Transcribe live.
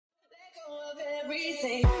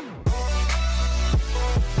everything.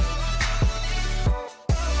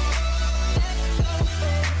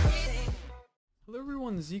 Hello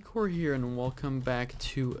everyone, Zcore here and welcome back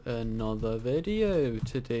to another video.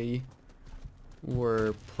 Today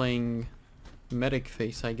we're playing medic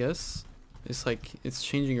face, I guess. It's like it's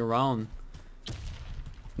changing around.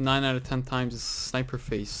 9 out of 10 times it's sniper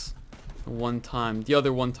face. The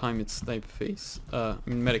other one time it's sniper face.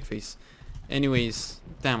 Medic face. Anyways,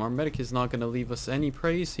 damn, our medic is not gonna leave us any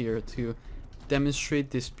praise here to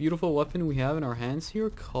demonstrate this beautiful weapon we have in our hands here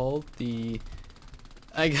called the...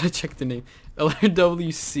 I gotta check the name.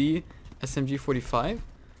 LWRC SMG-45.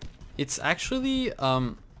 It's actually,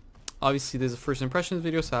 obviously there's a first impressions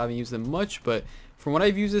video, so I haven't used it much, but from what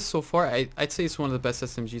I've used this so far, I'd say it's one of the best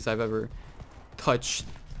SMGs I've ever touched.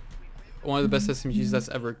 One of the best SMGs that's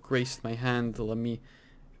ever graced my hand. Let me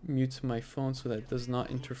mute my phone so that it does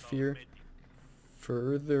not interfere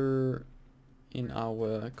further in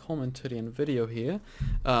our commentary and video here.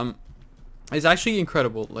 It's actually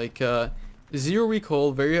incredible. Like, zero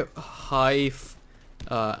recoil, very high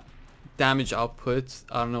damage output.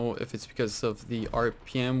 I don't know if it's because of the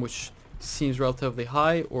RPM, which seems relatively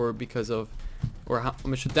high, or because of how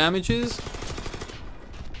much the damage is.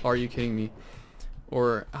 Are you kidding me?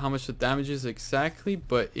 Or how much the damage is exactly,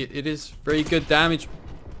 but it is very good damage.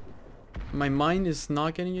 My mine is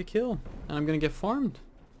not getting a kill, and I'm gonna get farmed.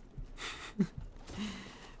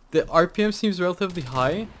 The RPM seems relatively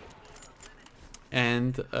high,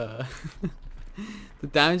 and the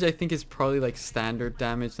damage I think is probably like standard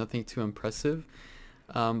damage, nothing too impressive.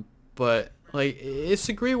 But like, it's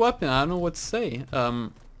a great weapon. I don't know what to say.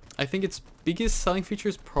 I think its biggest selling feature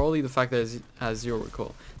is probably the fact that it has zero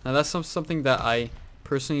recoil. Now that's something that I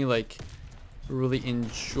personally like really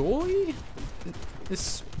enjoy,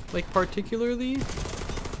 this like particularly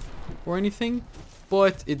or anything,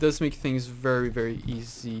 but it does make things very, very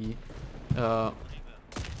easy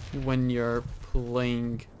when you're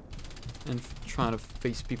playing and trying to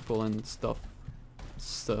face people and stuff.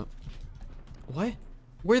 So what?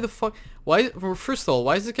 Where the fuck? Why? First of all,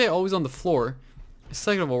 why is this guy always on the floor?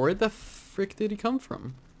 Second of all, where the frick did he come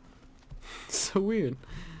from? So weird.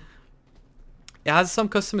 It has some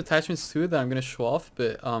custom attachments to it that I'm gonna show off,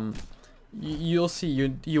 but you'll see.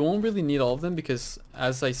 You won't really need all of them because,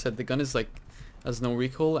 as I said, the gun is like has no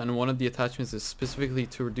recoil, and one of the attachments is specifically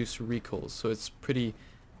to reduce recoil. So it's pretty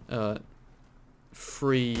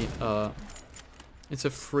free. It's a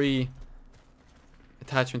free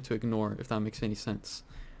attachment to ignore, if that makes any sense.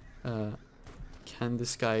 Can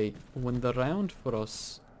this guy win the round for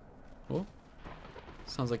us? Oh,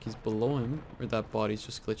 sounds like he's below him, or that body's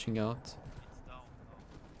just glitching out.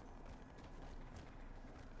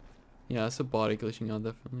 Yeah, it's a body glitching out,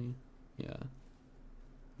 definitely. Yeah.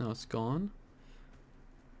 Now it's gone.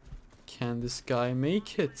 Can this guy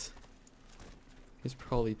make it? He's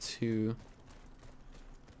probably too...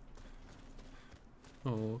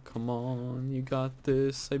 Oh, come on. You got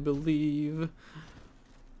this, I believe.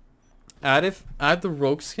 I had the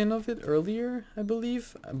rogue skin of it earlier, I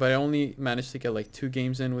believe. But I only managed to get like 2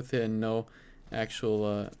 games in with it and no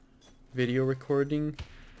actual video recording.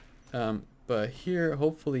 But here,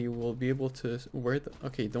 hopefully, we'll be able to wear the...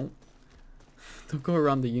 Okay, don't go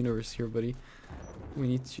around the universe here, buddy. We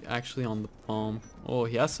need to actually on the bomb. Oh,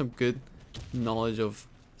 he has some good knowledge of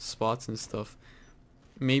spots and stuff.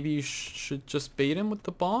 Maybe you should just bait him with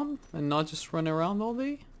the bomb and not just run around all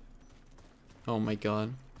day. Oh my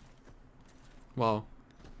god. Wow.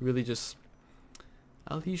 Really just...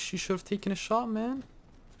 At least you should have taken a shot, man.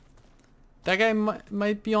 That guy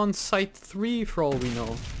might be on site 3 for all we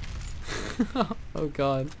know. Oh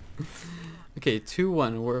god. Okay,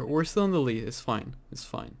 2-1. We're still in the lead. It's fine. It's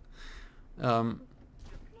fine.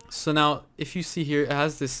 So now, if you see here, it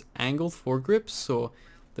has this angled foregrip. So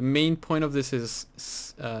the main point of this is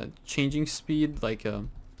changing speed, like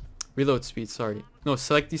reload speed. Sorry, no,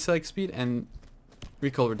 select deselect speed and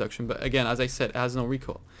recoil reduction. But again, as I said, it has no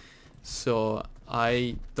recoil. So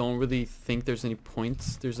I don't really think there's any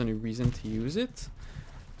points. There's any reason to use it.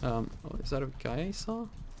 Oh, is that a guy I saw?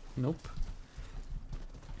 Nope.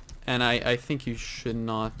 And I think you should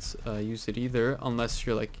not use it either unless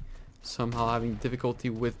you're like somehow having difficulty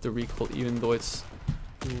with the recoil, even though it's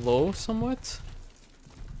low somewhat.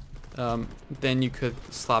 Then you could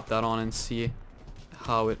slap that on and see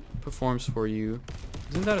how it performs for you.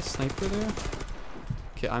 Isn't that a sniper there?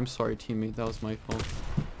 Okay, I'm sorry, teammate. That was my fault.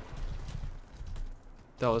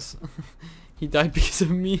 That was... He died because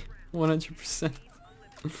of me. 100%.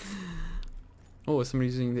 Oh,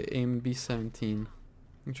 somebody's using the AMB-17.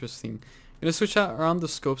 Interesting. I'm gonna switch out around the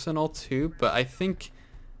scopes and all too, but I think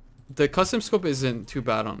the custom scope isn't too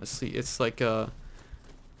bad, honestly. It's like a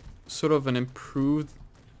sort of an improved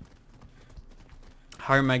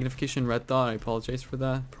higher magnification red dot. I apologize for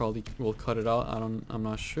that. Probably will cut it out. I'm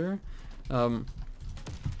not sure.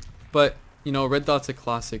 But you know, red dot's a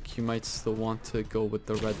classic. You might still want to go with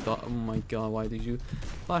the red dot. Oh my god, why did you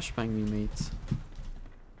flashbang me, mate?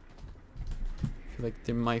 I feel like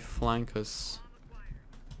they might flank us.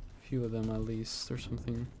 A few of them at least, or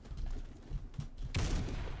something.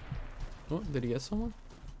 Oh, did he get someone?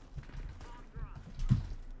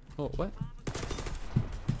 Oh, what?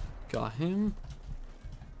 Got him.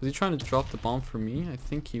 Was he trying to drop the bomb for me? I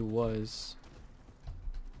think he was.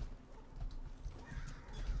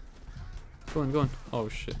 Go on, go on. Oh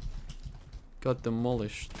shit. Got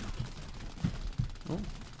demolished. Oh.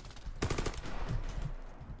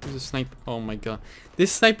 There's a sniper. Oh my god.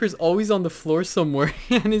 This sniper's always on the floor somewhere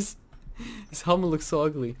and his helmet looks so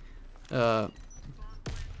ugly.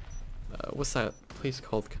 What's that place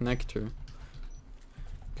called? Connector.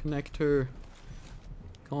 Connector.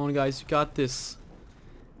 Come on guys, you got this.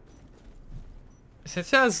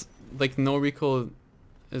 Since it has like no recoil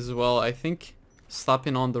as well, I think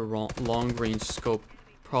slapping on the long range scope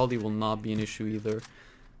probably will not be an issue either.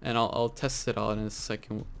 And I'll test it out in a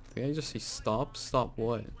second. Did I just say stop? Stop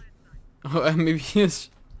what? Oh, maybe he was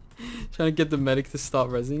trying to get the medic to stop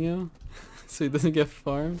rezzing him so he doesn't get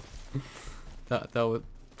farmed. That would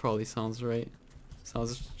probably sounds right.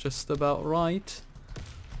 Sounds just about right.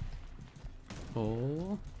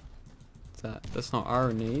 Oh, that's not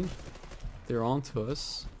our nade. They're on to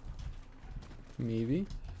us. Maybe.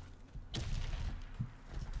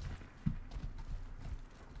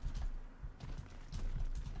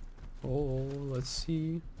 Oh, let's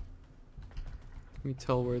see. Can we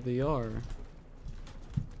tell where they are?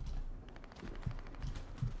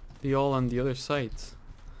 They all on the other side.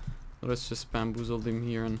 Let's just bamboozle them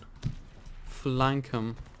here and flank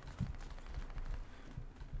them.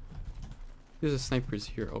 There's a snipers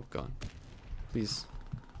here. Oh god. Please.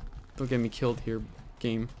 Don't get me killed here,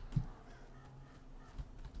 game.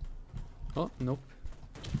 Oh, nope.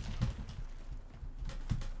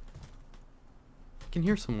 I can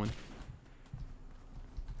hear someone.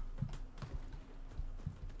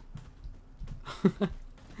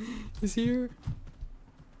 He's here.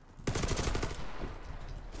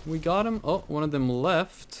 We got him. Oh, one of them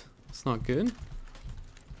left. It's not good.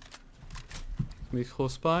 Be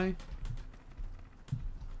close by.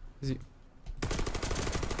 Is he?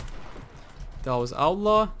 That was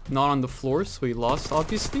Outlaw. Not on the floor, so he lost,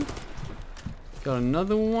 obviously. Got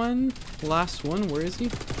another one. Last one. Where is he?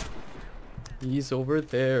 He's over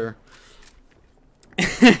there.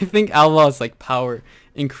 I think Outlaw's like power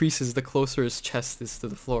increases the closer his chest is to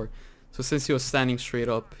the floor. So since he was standing straight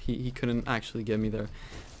up, he couldn't actually get me there.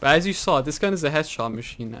 But as you saw, this gun is a headshot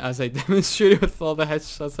machine, as I demonstrated with all the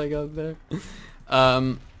headshots I got there.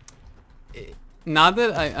 Now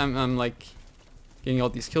that I'm like getting all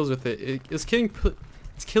these kills with it, it's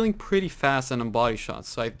killing pretty fast and on body shots.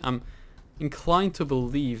 So I'm inclined to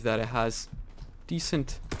believe that it has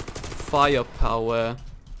decent firepower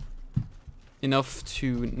enough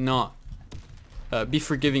to not be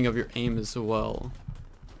forgiving of your aim as well.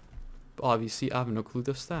 But obviously, I have no clue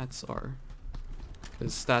the stats are,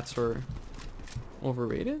 because stats are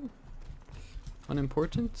overrated,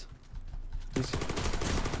 unimportant. Just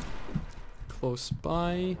close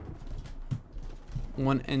by.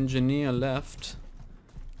 One engineer left.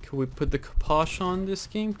 Could we put the kibosh on this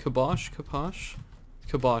game? Kibosh,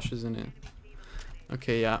 isn't it?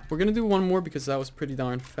 Okay, yeah, we're gonna do one more because that was pretty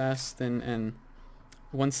darn fast and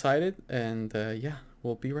one-sided, and yeah,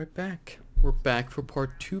 we'll be right back. We're back for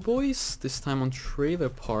part 2, boys. This time on Trailer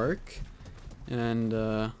Park, and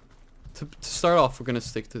to start off, we're gonna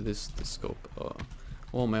stick to this scope.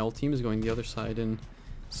 Oh, my whole team is going the other side, and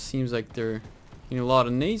seems like they're getting a lot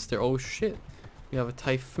of nades there. Oh shit, we have a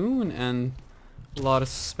typhoon and a lot of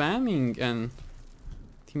spamming, and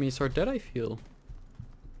teammates are dead, I feel.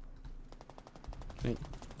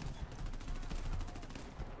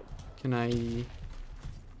 Can I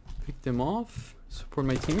pick them off? Support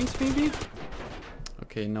my teammates, maybe?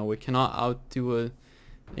 Okay, no, we cannot outdo a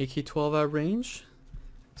AK-12 at range,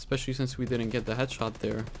 especially since we didn't get the headshot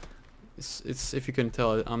there. It's if you couldn't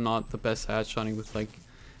tell, I'm not the best at headshotting with like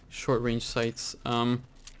short range sights.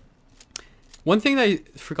 One thing that I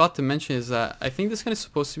forgot to mention is that I think this gun is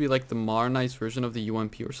supposed to be like the modernized version of the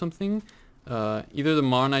UMP or something. Either the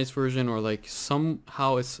modernized version or like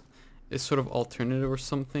somehow it's sort of alternative or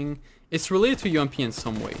something. It's related to UMP in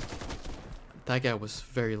some way. That guy was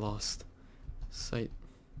very lost. Sight.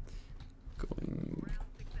 Going.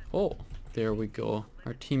 Oh, there we go.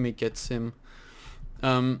 Our teammate gets him.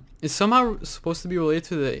 It's somehow supposed to be related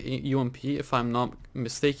to the UMP, if I'm not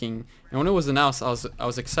mistaken. And when it was announced, I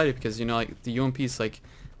was excited because, you know, like the UMP is like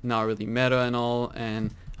not really meta and all,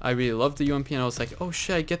 and I really loved the UMP, and I was like, oh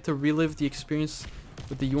shit, I get to relive the experience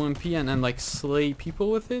with the UMP and like slay people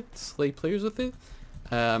with it, slay players with it.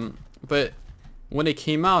 But when it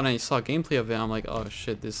came out and I saw gameplay of it, I'm like, oh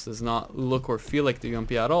shit, this does not look or feel like the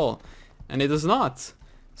UMP at all, and it does not.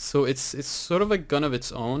 So it's sort of a gun of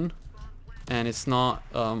its own, and it's not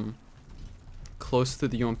close to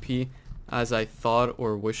the UMP as I thought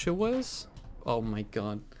or wish it was. Oh my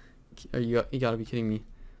god, you gotta be kidding me.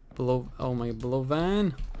 Below, oh my, below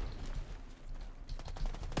van.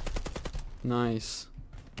 Nice.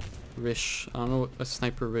 Rish. I don't know what a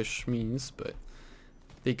sniper rish means, but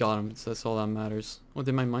they got him, so that's all that matters. Oh,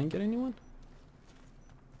 did my mine get anyone?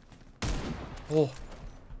 Oh,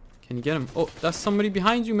 can you get him? Oh, that's somebody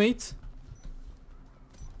behind you, mate.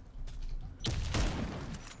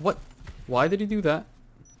 What? Why did he do that?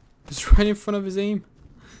 Just right in front of his aim.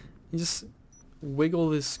 He just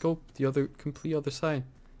wiggled his scope the complete other side.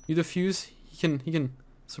 You defuse, he can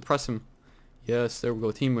suppress him. Yes, there we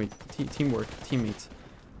go. Teamwork, teammates.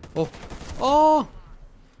 Oh, oh!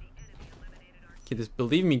 Okay, this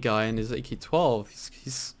believe me guy and his AK-12.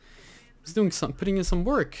 He's doing some, putting in some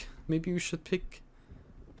work. Maybe we should pick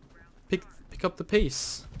up the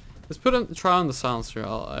pace. Let's try on the silencer.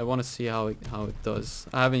 I want to see how it does.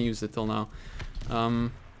 I haven't used it till now.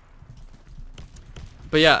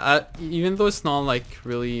 But yeah, even though it's not like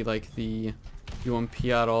really like the UMP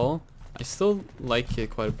at all, I still like it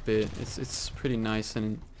quite a bit. It's pretty nice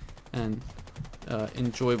and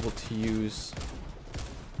enjoyable to use.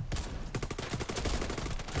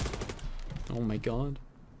 Oh my god.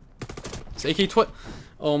 It's AK-12.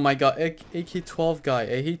 Oh my god, AK-12 guy,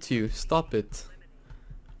 I hate you. Stop it.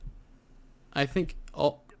 I think,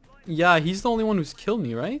 oh, yeah, he's the only one who's killed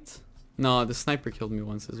me, right? No, the sniper killed me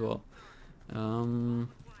once as well.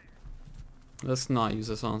 Let's not use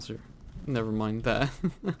a silencer. Never mind that.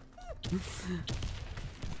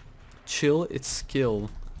 Chill, it's skill.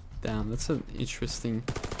 Damn, that's an interesting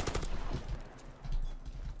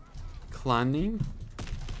clan name.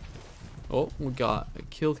 Oh, we got a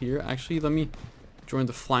kill here. Actually, let me join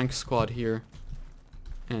the flank squad here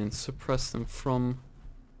and suppress them from...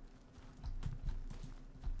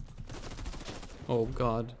 Oh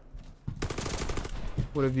god.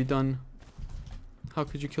 What have you done? How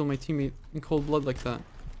could you kill my teammate in cold blood like that?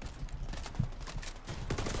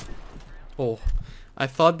 Oh, I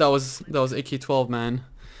thought that was AK-12 man,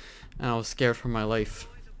 and I was scared for my life.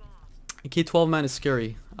 AK-12 man is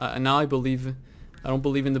scary. Now I don't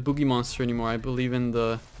believe in the boogie monster anymore. I believe in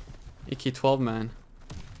the AK-12 man.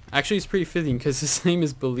 Actually, it's pretty fitting because his name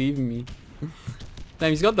is Believe Me. Damn,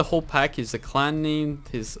 he's got the whole package: the clan name,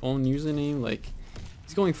 his own username. Like,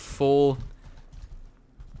 he's going full.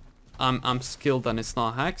 I'm skilled and it's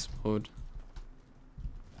not hacks mode.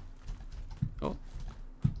 Oh,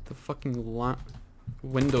 the fucking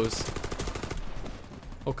windows.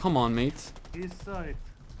 Oh, come on, mate. His side.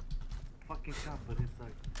 Fucking camper, his side.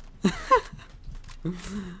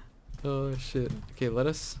 Oh shit. Okay, let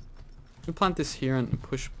us plant this here and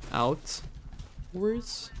push outwards.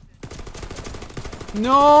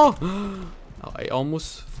 No! Oh, I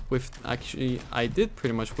almost whiffed. Actually, I did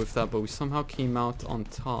pretty much whiff that, but we somehow came out on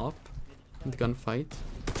top in the gunfight.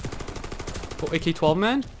 Oh, AK-12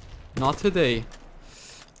 man? Not today.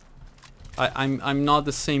 I'm not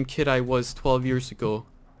the same kid I was 12 years ago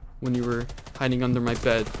when you were hiding under my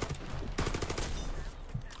bed.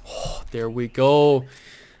 Oh, there we go.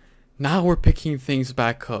 Now we're picking things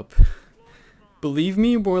back up. Believe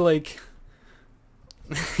me, more like...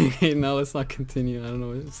 No, let's not continue. I don't know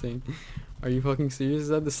what you're saying. Are you fucking serious? Is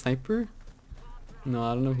that the sniper? No,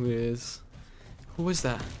 I don't know who it is. Who is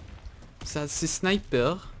that? Is that the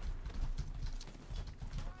sniper?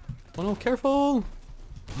 Oh no, careful!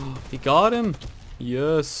 He got him!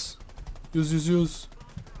 Yes! Yes, yes, yes!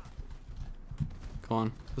 Come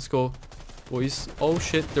on, let's go, boys. Oh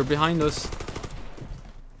shit, they're behind us.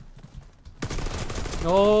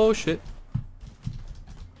 Oh shit.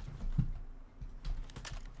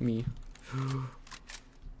 Me.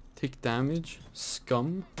 Take damage.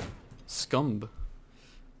 Scum. Scumb.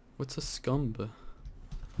 What's a scumb?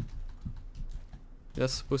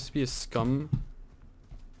 That's supposed to be a scum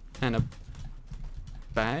and a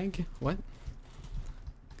bag? What?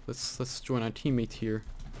 Let's join our teammate here.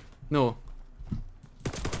 No.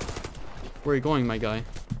 Where are you going, my guy?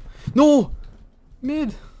 No!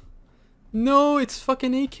 Mid! No, it's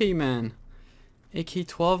fucking AK man.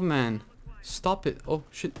 AK-12 man. Stop it. Oh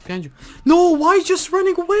shit, behind you. No, why just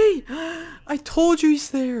running away? I told you he's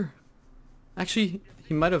there. Actually,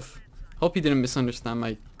 he might have... Hope he didn't misunderstand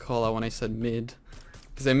my call out when I said mid.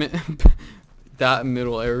 Because I meant that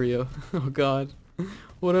middle area. Oh god.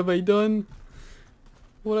 What have I done?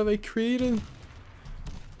 What have I created?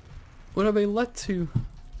 What have I led to?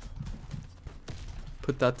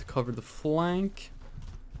 Put that to cover the flank.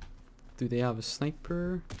 Do they have a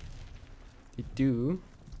sniper? They do.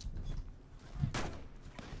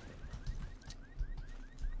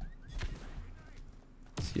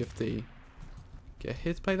 See if they get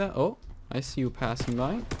hit by that. Oh, I see you passing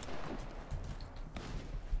by.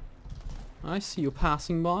 I see you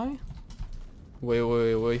passing by.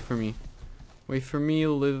 Wait for me. Wait for me,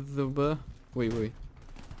 Elizabeth. Wait.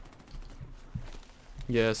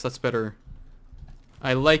 Yes, that's better.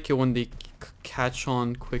 I like it when they catch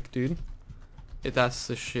on quick, dude. That's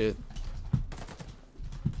the shit.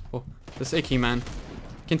 Oh, this AK man.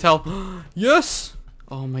 Can tell. Yes!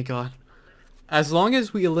 Oh my god. As long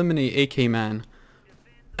as we eliminate AK man,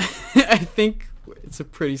 I think it's a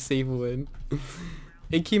pretty safe win.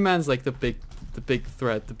 AK man's like the big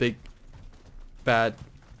threat, the big bad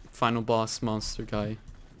final boss monster guy.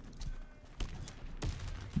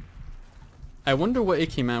 I wonder what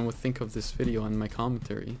AK man would think of this video and my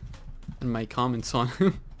commentary and my comments on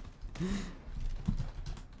him.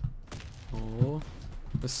 Oh,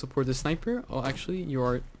 let's support the sniper. Oh, actually, you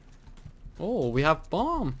are. Oh, we have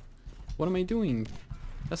bomb. What am I doing?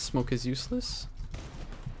 That smoke is useless.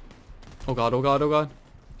 Oh god, oh god, oh god.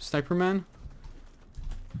 Sniper man.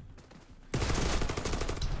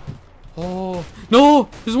 Oh, no!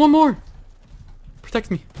 There's one more!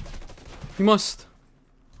 Protect me. You must.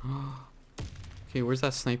 Okay, where's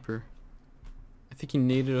that sniper? I think he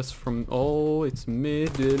naded us from... Oh, it's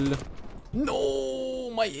middle.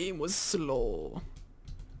 No! My aim was slow.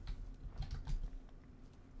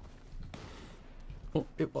 Oh,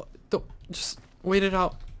 it was... Don't... Just wait it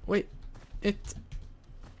out. Wait it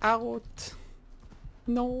out.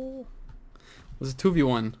 No. It was a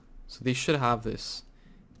 2v1. So they should have this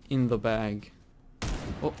in the bag.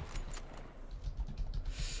 Oh.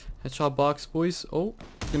 Headshot box, boys. Oh.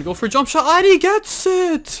 Gonna go for a jump shot. And he gets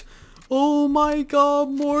it! Oh my god,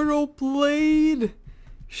 Mortal Blade!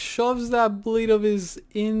 Shoves that blade of his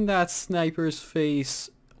in that sniper's face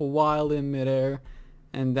while in midair.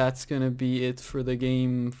 And that's gonna be it for the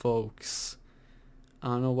game, folks. I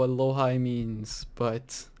don't know what low-high means,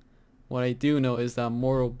 but what I do know is that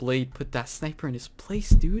Mortal Blade put that sniper in his place,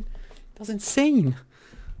 dude. That was insane.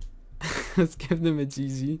 Let's give them a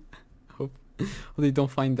GG. Hope they don't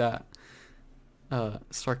find that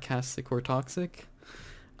sarcastic or toxic.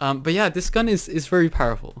 But yeah, this gun is very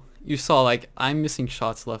powerful. You saw, like, I'm missing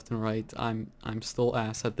shots left and right. I'm still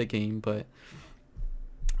ass at the game, but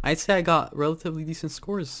I'd say I got relatively decent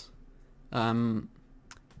scores. And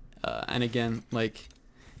again, like,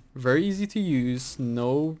 very easy to use,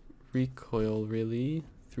 no recoil really.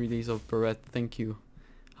 3 days of Barrette, thank you.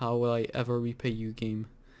 How will I ever repay you, game?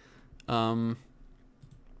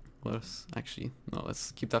 Let's actually, no,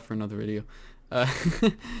 let's keep that for another video.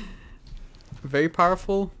 Very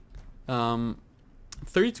powerful.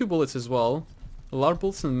 32 bullets as well. A lot of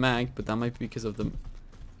bullets in the mag, but that might be because of the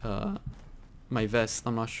my vest,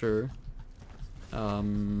 I'm not sure.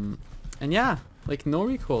 And yeah, like no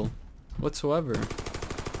recoil whatsoever.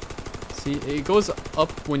 See, it goes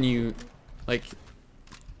up when you like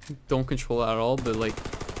don't control it at all, but like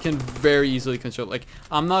you can very easily control. Like,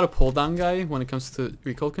 I'm not a pull down guy when it comes to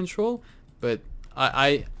recoil control, but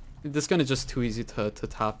this gun is just too easy to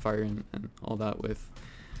tap fire and all that with.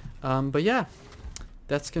 But yeah,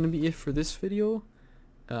 that's gonna be it for this video.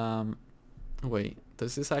 Wait,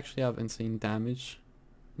 does this actually have insane damage?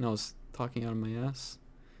 No, I was talking out of my ass.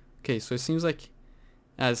 Okay, so it seems like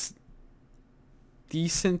as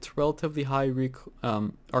decent, relatively high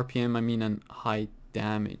RPM, I mean, and high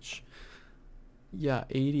damage. Yeah,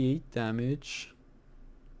 88 damage.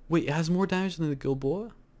 Wait, it has more damage than the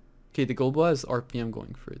Gilboa? Okay, the Gilboa has RPM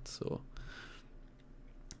going for it, so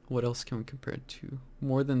what else can we compare it to?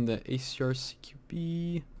 More than the ACR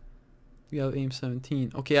CQB. We have AIM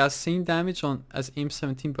 17. Okay, it has same damage as AIM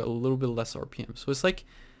 17, but a little bit less RPM. So it's like,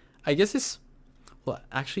 I guess it's, well,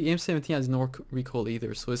 actually AIM 17 has no recoil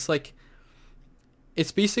either. So it's like,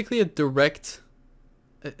 it's basically a direct,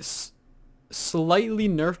 slightly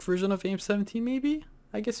nerfed version of AIM 17, maybe?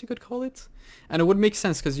 I guess you could call it. And it would make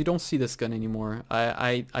sense because you don't see this gun anymore.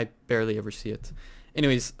 I barely ever see it.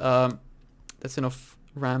 Anyways, that's enough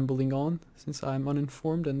rambling on since I'm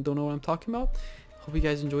uninformed and don't know what I'm talking about. Hope you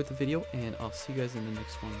guys enjoyed the video, and I'll see you guys in the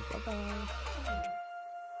next one. Bye bye.